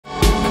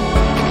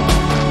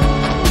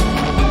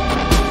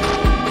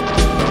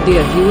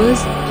Dear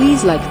viewers,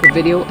 please like the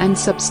video and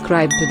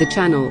subscribe to the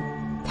channel.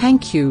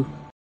 Thank you.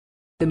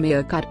 The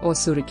meerkat or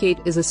suricate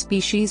is a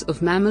species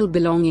of mammal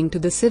belonging to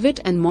the civet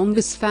and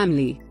mongoose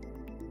family.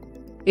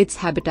 Its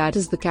habitat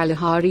is the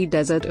Kalahari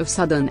Desert of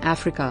southern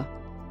Africa.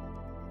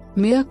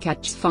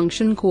 Meerkats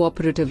function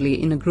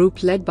cooperatively in a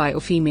group led by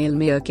a female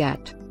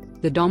meerkat.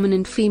 The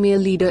dominant female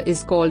leader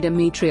is called a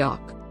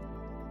matriarch.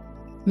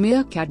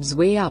 Meerkats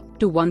weigh up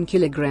to 1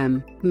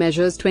 kilogram,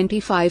 measures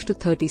 25 to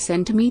 30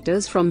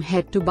 centimeters from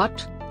head to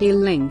butt, tail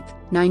length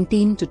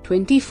 19 to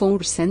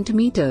 24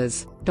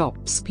 centimeters,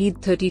 top speed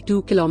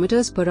 32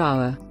 kilometers per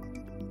hour.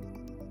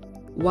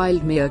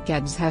 Wild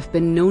meerkats have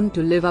been known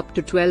to live up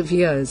to 12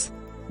 years.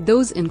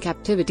 Those in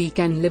captivity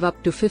can live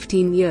up to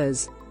 15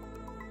 years.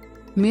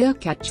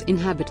 Meerkats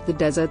inhabit the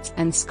deserts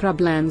and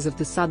scrublands of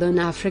the southern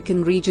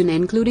African region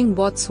including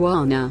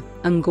Botswana,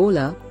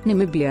 Angola,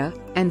 Namibia,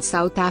 and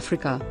South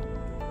Africa.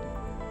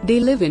 They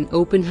live in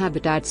open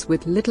habitats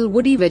with little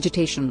woody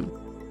vegetation.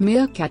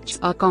 Meerkats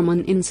are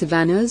common in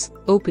savannas,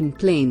 open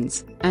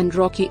plains, and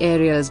rocky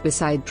areas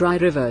beside dry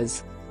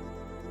rivers.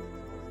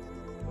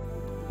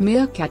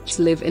 Meerkats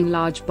live in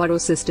large burrow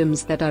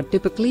systems that are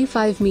typically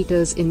 5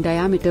 meters in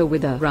diameter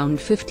with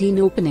around 15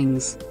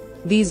 openings.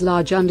 These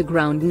large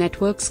underground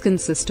networks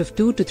consist of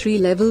 2 to 3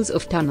 levels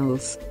of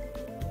tunnels.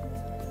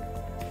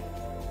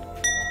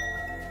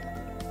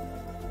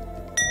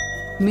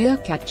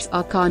 Meerkats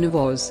are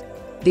carnivores.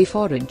 They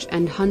forage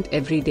and hunt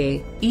every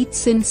day,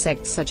 eats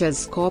insects such as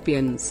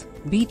scorpions,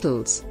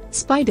 beetles,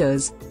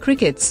 spiders,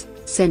 crickets,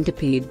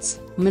 centipedes,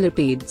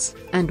 millipedes,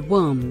 and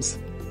worms.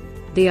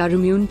 They are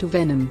immune to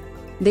venom.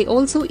 They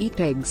also eat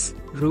eggs,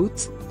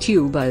 roots,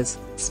 tubers,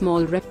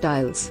 small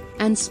reptiles,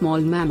 and small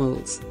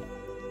mammals.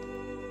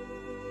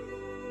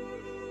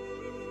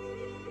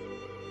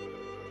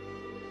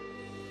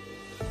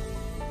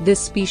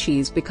 This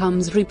species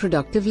becomes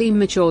reproductively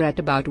mature at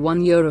about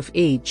 1 year of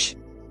age.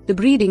 The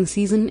breeding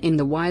season in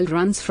the wild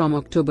runs from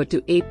October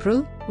to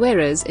April,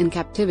 whereas in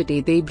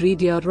captivity they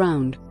breed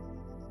year-round.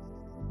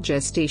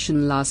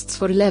 Gestation lasts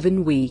for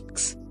 11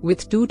 weeks,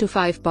 with 2 to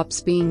 5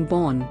 pups being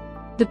born.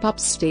 The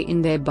pups stay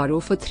in their burrow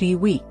for 3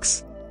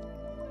 weeks.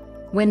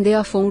 When they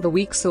are 4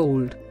 weeks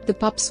old, the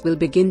pups will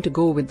begin to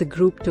go with the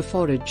group to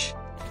forage.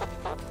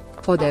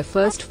 For their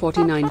first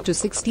 49 to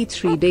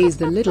 63 days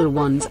the little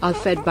ones are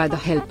fed by the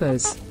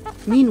helpers.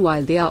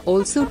 Meanwhile they are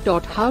also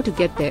taught how to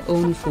get their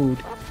own food.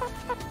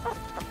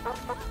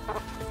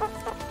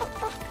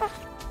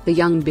 The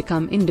young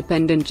become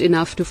independent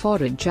enough to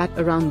forage at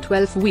around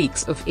 12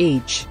 weeks of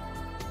age.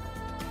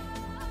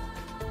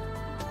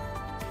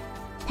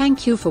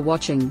 Thank you for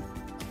watching.